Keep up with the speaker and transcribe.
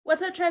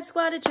What's up, Tribe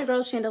Squad? It's your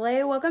girl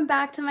Chandali. Welcome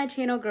back to my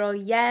channel, girl.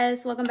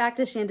 Yes, welcome back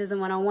to Shandism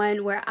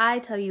 101, where I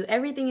tell you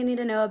everything you need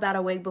to know about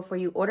a wig before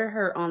you order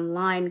her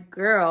online,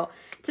 girl.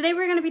 Today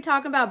we're going to be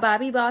talking about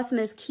Bobbi boss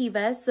Miss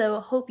Keva,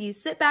 so hope you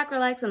sit back,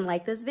 relax, and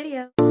like this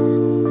video.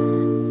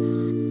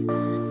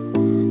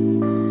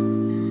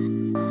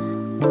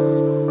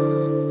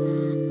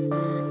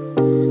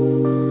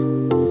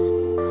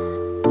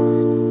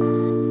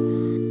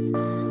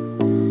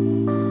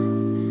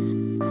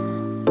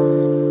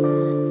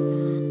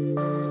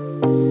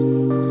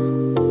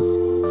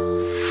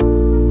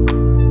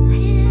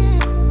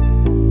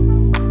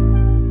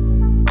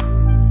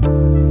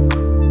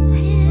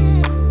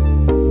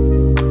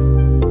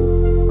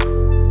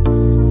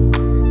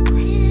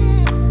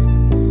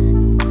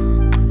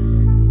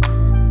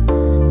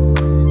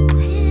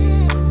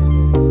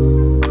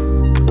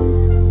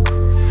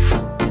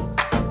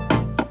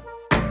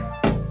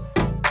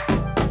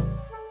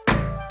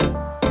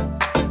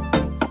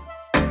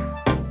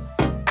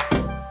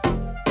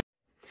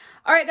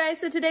 Alright guys,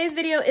 so today's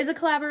video is a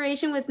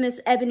collaboration with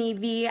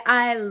MsEbonyVee.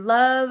 I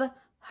love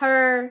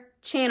her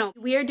channel.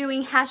 We are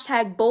doing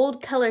hashtag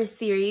bold color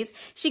series.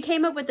 She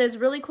came up with this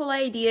really cool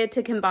idea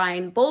to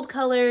combine bold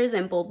colors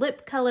and bold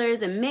lip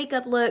colors and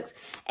makeup looks.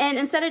 And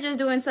instead of just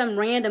doing some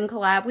random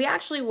collab, we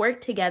actually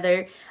worked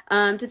together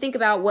to think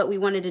about what we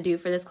wanted to do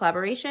for this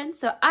collaboration.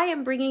 So I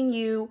am bringing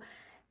you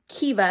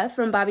Keva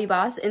from Bobbi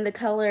Boss in the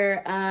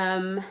color,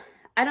 I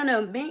don't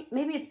know,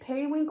 maybe it's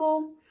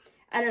periwinkle.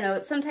 I don't know,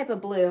 it's some type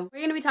of blue.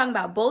 We're gonna be talking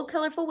about bold,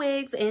 colorful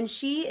wigs, and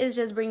she is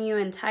just bringing you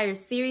an entire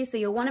series, so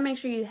you'll wanna make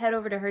sure you head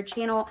over to her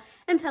channel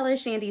and tell her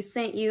Shandy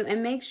sent you,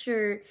 and make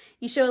sure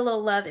you show a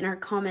little love in her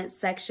comments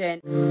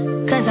section.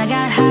 Cause I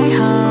got high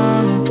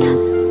hopes.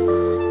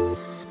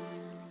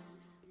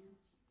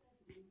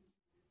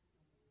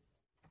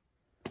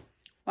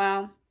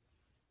 Wow.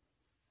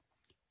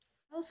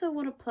 I also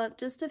wanna pluck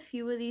just a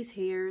few of these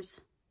hairs.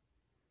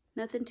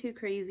 Nothing too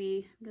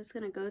crazy. I'm just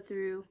gonna go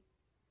through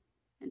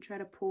and try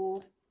to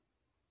pull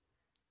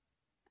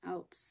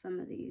out some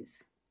of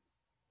these.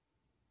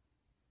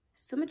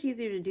 So much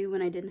easier to do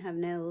when I didn't have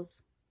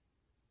nails.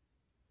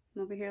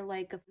 I'm over here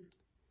like a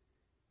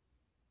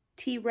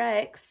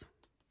T-Rex.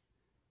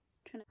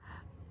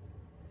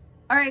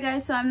 Alright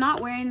guys, so I'm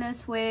not wearing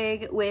this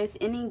wig with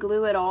any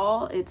glue at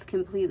all. It's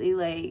completely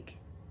like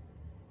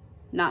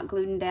not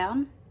glued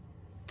down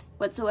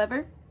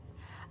whatsoever.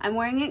 I'm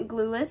wearing it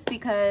glueless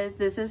because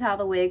this is how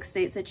the wig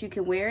states that you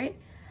can wear it.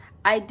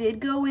 I did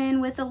go in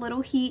with a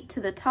little heat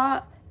to the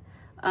top.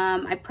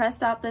 I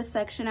pressed out this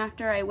section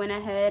after I went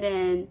ahead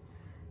and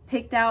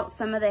picked out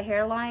some of the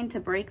hairline to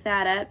break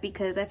that up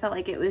because I felt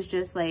like it was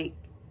just like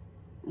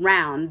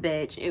round,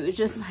 bitch. It was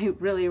just like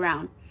really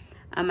round.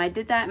 I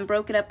did that and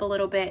broke it up a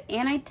little bit,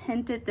 and I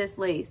tinted this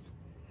lace.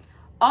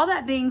 All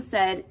that being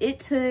said, it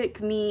took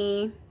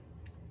me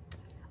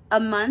a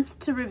month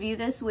to review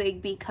this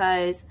wig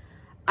because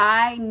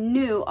I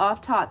knew off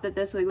top that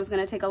this wig was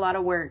gonna take a lot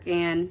of work,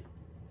 and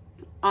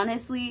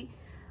honestly,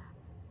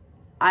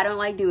 I don't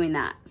like doing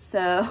that.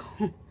 So,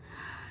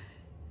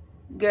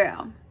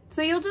 girl.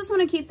 So you'll just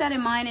want to keep that in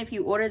mind if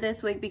you order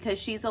this wig because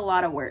she's a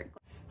lot of work.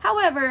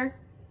 However,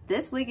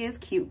 this wig is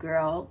cute,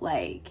 girl.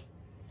 Like,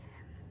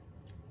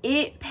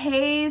 it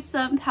pays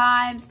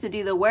sometimes to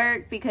do the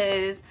work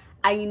because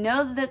I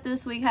know that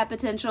this wig had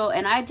potential,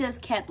 and I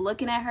just kept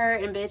looking at her,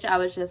 and bitch, I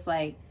was just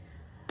like,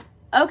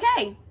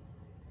 okay,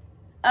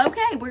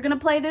 we're gonna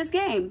play this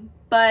game.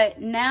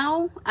 But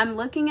now I'm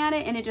looking at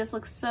it and it just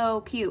looks so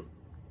cute.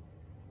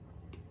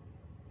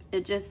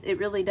 It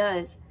really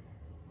does.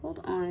 Hold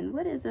on,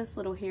 what is this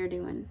little hair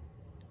doing?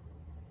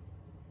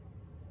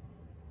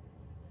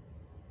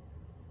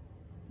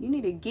 You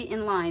need to get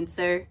in line,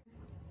 sir.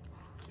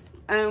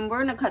 And we're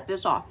gonna cut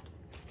this off.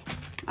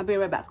 I'll be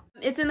right back.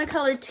 It's in the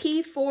color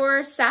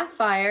T4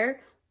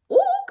 Sapphire.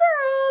 Oh,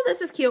 girl, this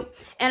is cute.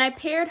 And I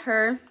paired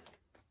her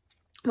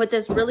with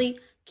this really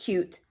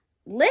cute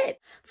lip.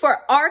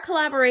 For our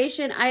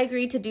collaboration, I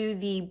agreed to do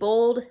the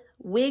bold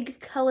wig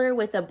color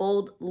with a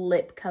bold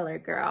lip color,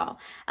 girl.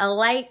 I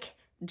like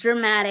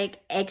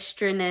dramatic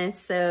extraness,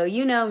 so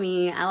you know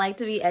me, I like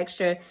to be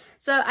extra.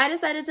 So I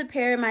decided to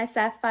pair my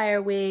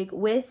sapphire wig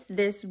with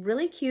this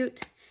really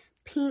cute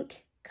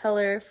pink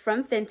color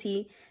from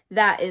Fenty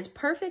that is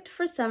perfect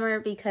for summer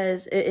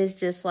because it is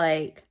just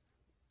like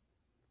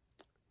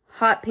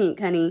hot pink,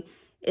 honey.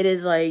 It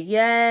is like,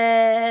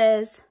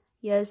 yes,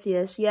 yes,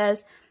 yes,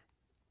 yes.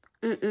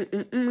 Girl,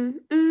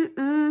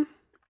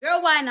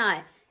 why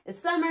not? It's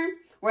summer.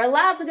 We're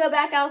allowed to go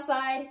back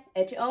outside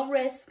at your own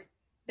risk.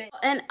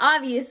 And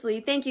obviously,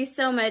 thank you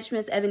so much,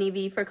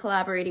 MsEbonyVee, for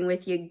collaborating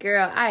with you,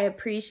 girl. I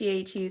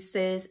appreciate you,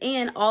 sis,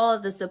 and all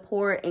of the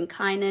support and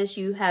kindness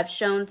you have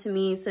shown to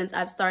me since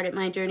I've started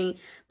my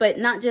journey, but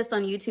not just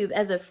on YouTube.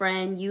 As a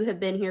friend, you have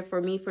been here for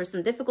me for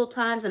some difficult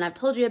times, and I've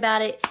told you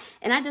about it,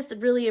 and I just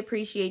really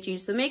appreciate you.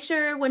 So make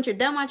sure once you're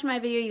done watching my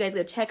video, you guys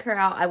go check her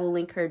out. I will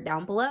link her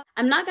down below.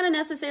 I'm not going to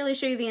necessarily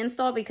show you the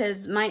install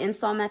because my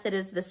install method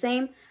is the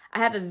same. I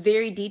have a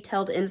very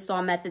detailed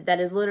install method that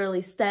is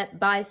literally step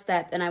by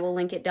step, and I will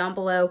link it down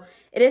below.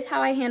 It is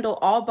how I handle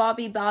all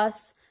Bobbi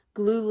Boss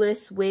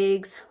glueless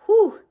wigs.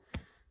 Whew,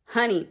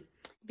 honey,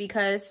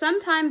 because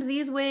sometimes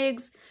these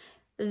wigs,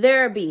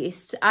 they're a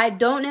beast. I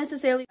don't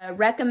necessarily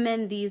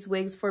recommend these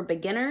wigs for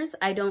beginners.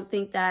 I don't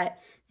think that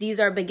these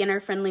are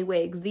beginner-friendly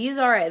wigs. These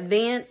are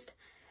advanced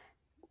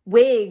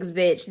wigs,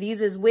 bitch.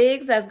 These is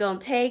wigs that's gonna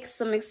take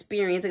some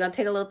experience. It's gonna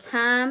take a little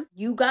time.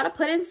 You gotta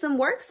put in some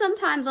work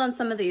sometimes on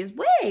some of these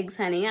wigs,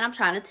 honey, and I'm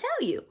trying to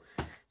tell you.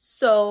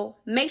 So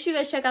make sure you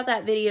guys check out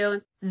that video.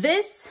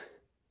 This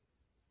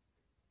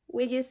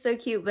wig is so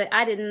cute, but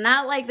I did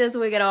not like this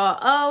wig at all.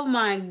 Oh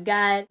my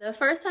God. The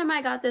first time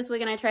I got this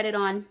wig and I tried it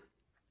on,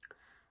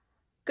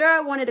 girl, I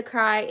wanted to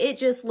cry. It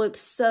just looked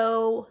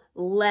so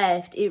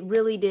left. It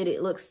really did.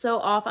 It looked so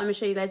off. I'm gonna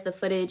show you guys the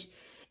footage.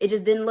 It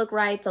just didn't look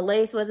right. The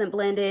lace wasn't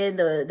blended.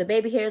 The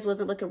baby hairs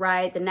wasn't looking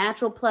right. The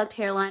natural plucked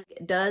hairline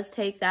does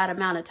take that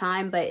amount of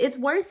time, but it's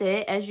worth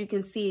it. As you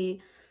can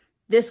see,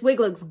 this wig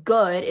looks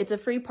good. It's a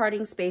free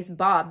parting space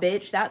bob,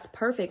 bitch. That's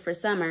perfect for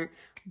summer.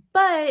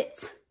 But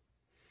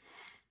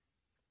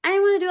I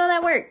didn't want to do all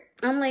that work.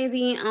 I'm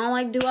lazy. I don't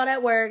like to do all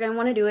that work. I didn't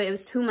want to do it. It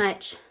was too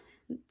much.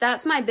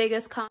 That's my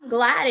biggest con. I'm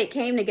glad it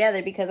came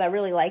together because I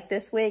really like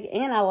this wig,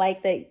 and I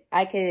like that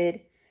I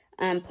could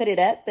put it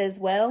up as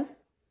well.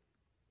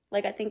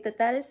 Like, I think that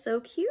that is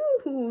so cute.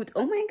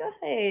 Oh my God.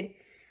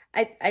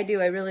 I do.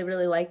 I really,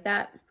 really like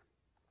that.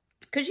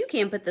 Because you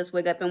can put this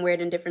wig up and wear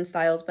it in different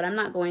styles, but I'm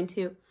not going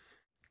to.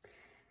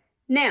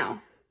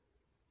 Now,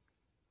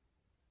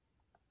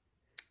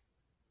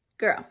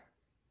 girl,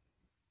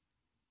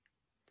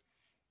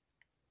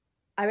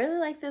 I really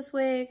like this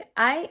wig.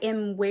 I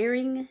am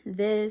wearing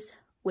this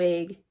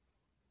wig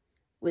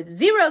with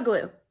zero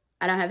glue.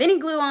 I don't have any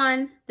glue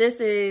on. This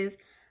is...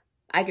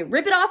 I could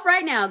rip it off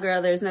right now,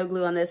 girl. There's no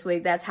glue on this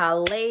wig. That's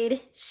how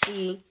laid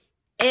she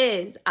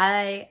is.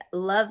 I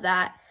love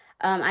that.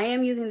 I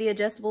am using the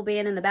adjustable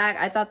band in the back.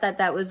 I thought that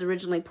that was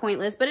originally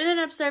pointless, but it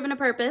ended up serving a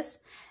purpose.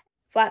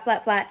 Flat,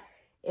 flat, flat.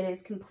 It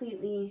is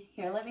completely...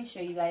 Here, let me show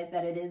you guys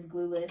that it is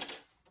glueless.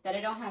 That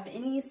I don't have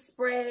any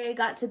spray,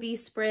 got to be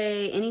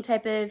spray, any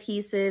type of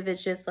adhesive.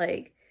 It's just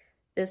like,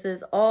 this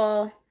is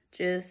all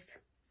just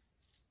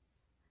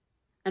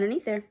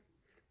underneath there.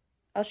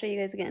 I'll show you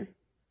guys again.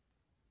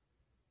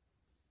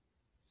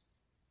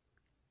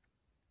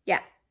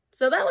 Yeah,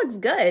 so that looks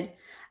good.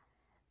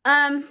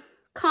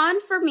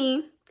 Con for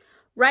me,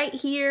 right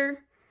here,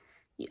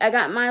 I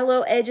got my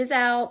little edges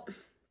out.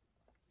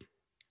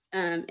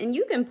 And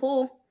you can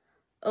pull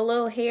a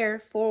little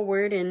hair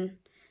forward and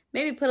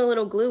maybe put a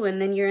little glue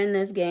and then you're in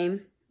this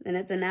game. And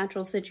it's a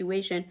natural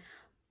situation.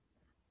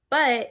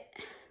 But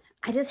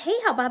I just hate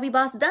how Bobbi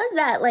Boss does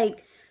that.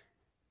 Like,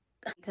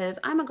 because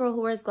I'm a girl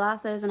who wears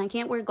glasses and I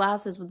can't wear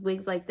glasses with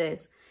wigs like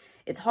this.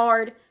 It's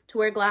hard to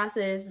wear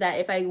glasses that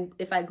if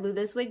I glue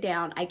this wig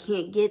down, I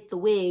can't get the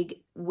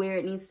wig where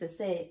it needs to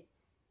sit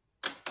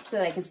so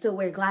that I can still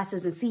wear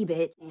glasses and see,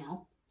 bitch. You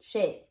know,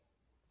 shit.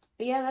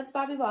 But yeah, that's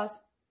Bobbi Boss.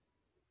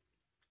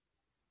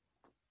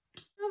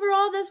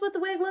 Overall, this is what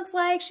the wig looks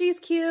like. She's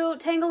cute.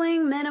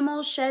 Tangling,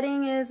 minimal.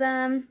 Shedding is,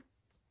 I'm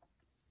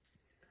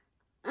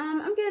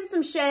getting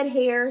some shed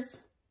hairs.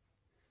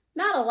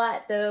 Not a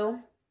lot,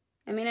 though.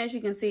 I mean, as you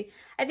can see,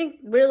 I think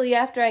really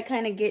after I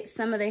kind of get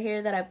some of the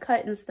hair that I've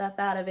cut and stuff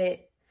out of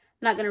it,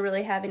 I'm not going to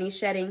really have any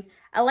shedding.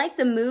 I like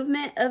the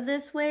movement of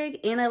this wig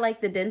and I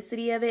like the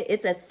density of it.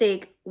 It's a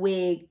thick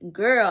wig.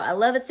 Girl, I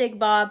love a thick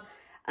bob.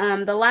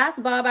 The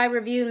last bob I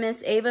reviewed,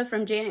 MsEbonyVee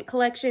from Janet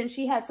Collection,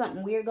 she had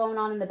something weird going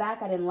on in the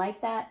back. I didn't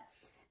like that.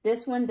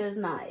 This one does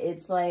not.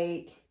 It's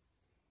like,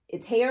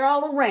 it's hair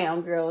all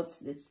around, girl.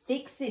 It's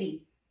thick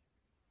city.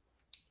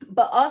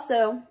 But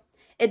also...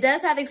 it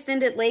does have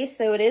extended lace,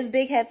 so it is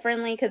big head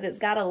friendly because it's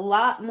got a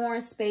lot more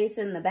space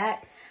in the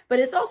back. But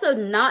it's also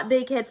not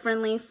big head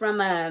friendly from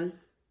a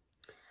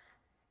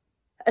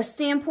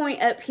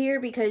standpoint up here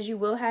because you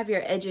will have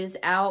your edges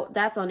out.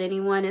 That's on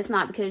anyone. It's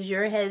not because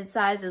your head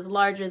size is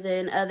larger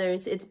than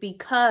others. It's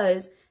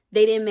because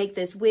they didn't make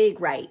this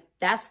wig right.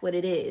 That's what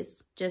it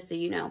is, just so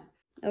you know.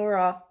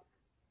 Overall,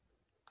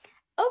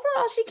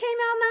 she came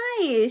out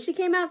nice. She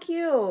came out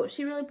cute.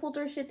 She really pulled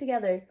her shit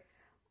together.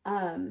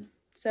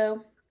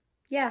 So...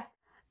 yeah.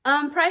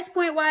 Price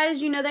point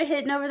wise, you know they're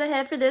hitting over the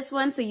head for this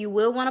one, so you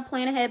will want to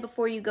plan ahead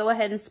before you go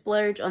ahead and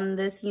splurge on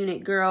this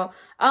unit, girl.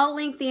 I'll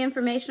link the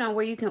information on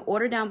where you can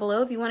order down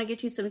below if you want to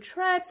get you some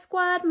Tribe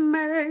Squad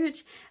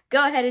merch.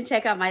 Go ahead and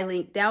check out my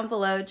link down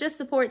below. It just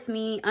supports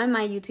me on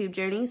my YouTube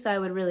journey, so I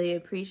would really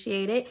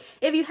appreciate it.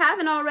 If you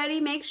haven't already,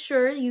 make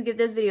sure you give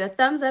this video a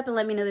thumbs up and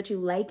let me know that you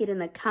like it in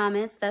the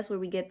comments. That's where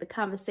we get the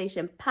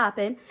conversation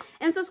popping.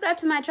 And subscribe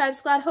to my Tribe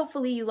Squad.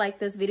 Hopefully you like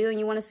this video and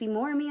you want to see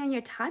more of me on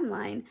your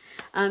timeline.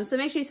 So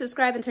make sure you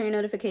subscribe and turn your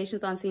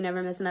notifications on so you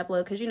never miss an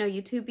upload because you know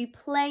YouTube be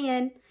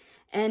playing.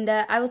 And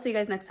I will see you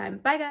guys next time.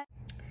 Bye, guys.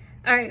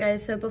 All right,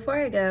 guys. So before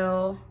I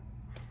go...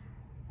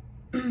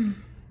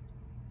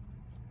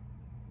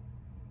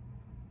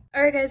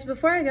 Alright guys,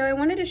 before I go, I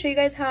wanted to show you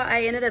guys how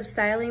I ended up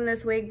styling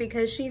this wig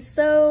because she's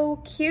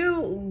so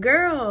cute,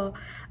 girl.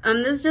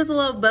 This is just a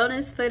little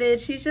bonus footage.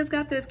 She's just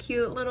got this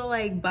cute little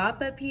like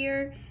bop up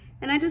here,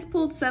 and I just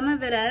pulled some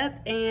of it up,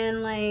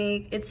 and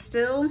like it's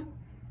still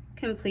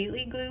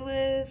completely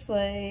glueless,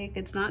 like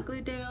it's not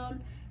glued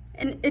down,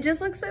 and it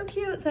just looks so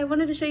cute. So I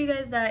wanted to show you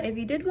guys that if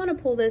you did want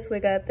to pull this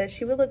wig up, that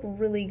she would look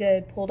really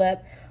good pulled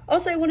up.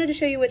 Also, I wanted to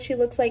show you what she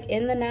looks like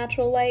in the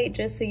natural light,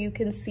 just so you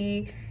can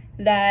see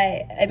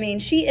that, I mean,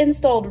 she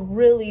installed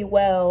really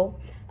well.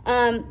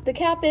 The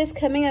cap is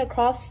coming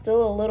across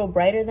still a little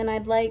brighter than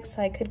I'd like,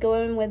 so I could go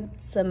in with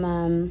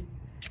some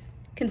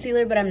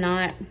concealer, but I'm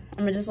not.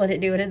 I'm gonna just let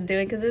it do what it's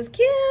doing because it's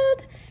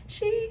cute.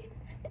 She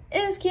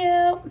is cute.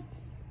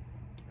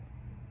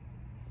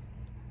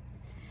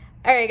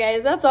 Alright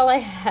guys, that's all I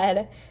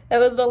had. That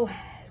was the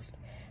last.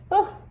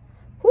 Oh,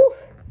 whew,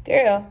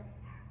 girl,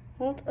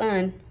 hold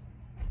on.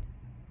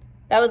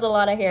 That was a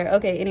lot of hair.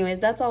 Okay, anyways,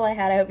 that's all I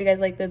had. I hope you guys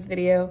liked this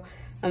video.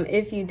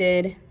 If you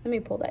did, let me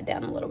pull that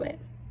down a little bit.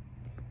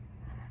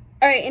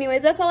 All right,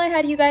 anyways, that's all I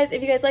had, you guys.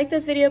 If you guys liked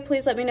this video,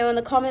 please let me know in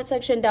the comment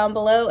section down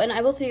below, and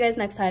I will see you guys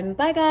next time.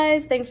 Bye,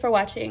 guys. Thanks for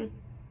watching.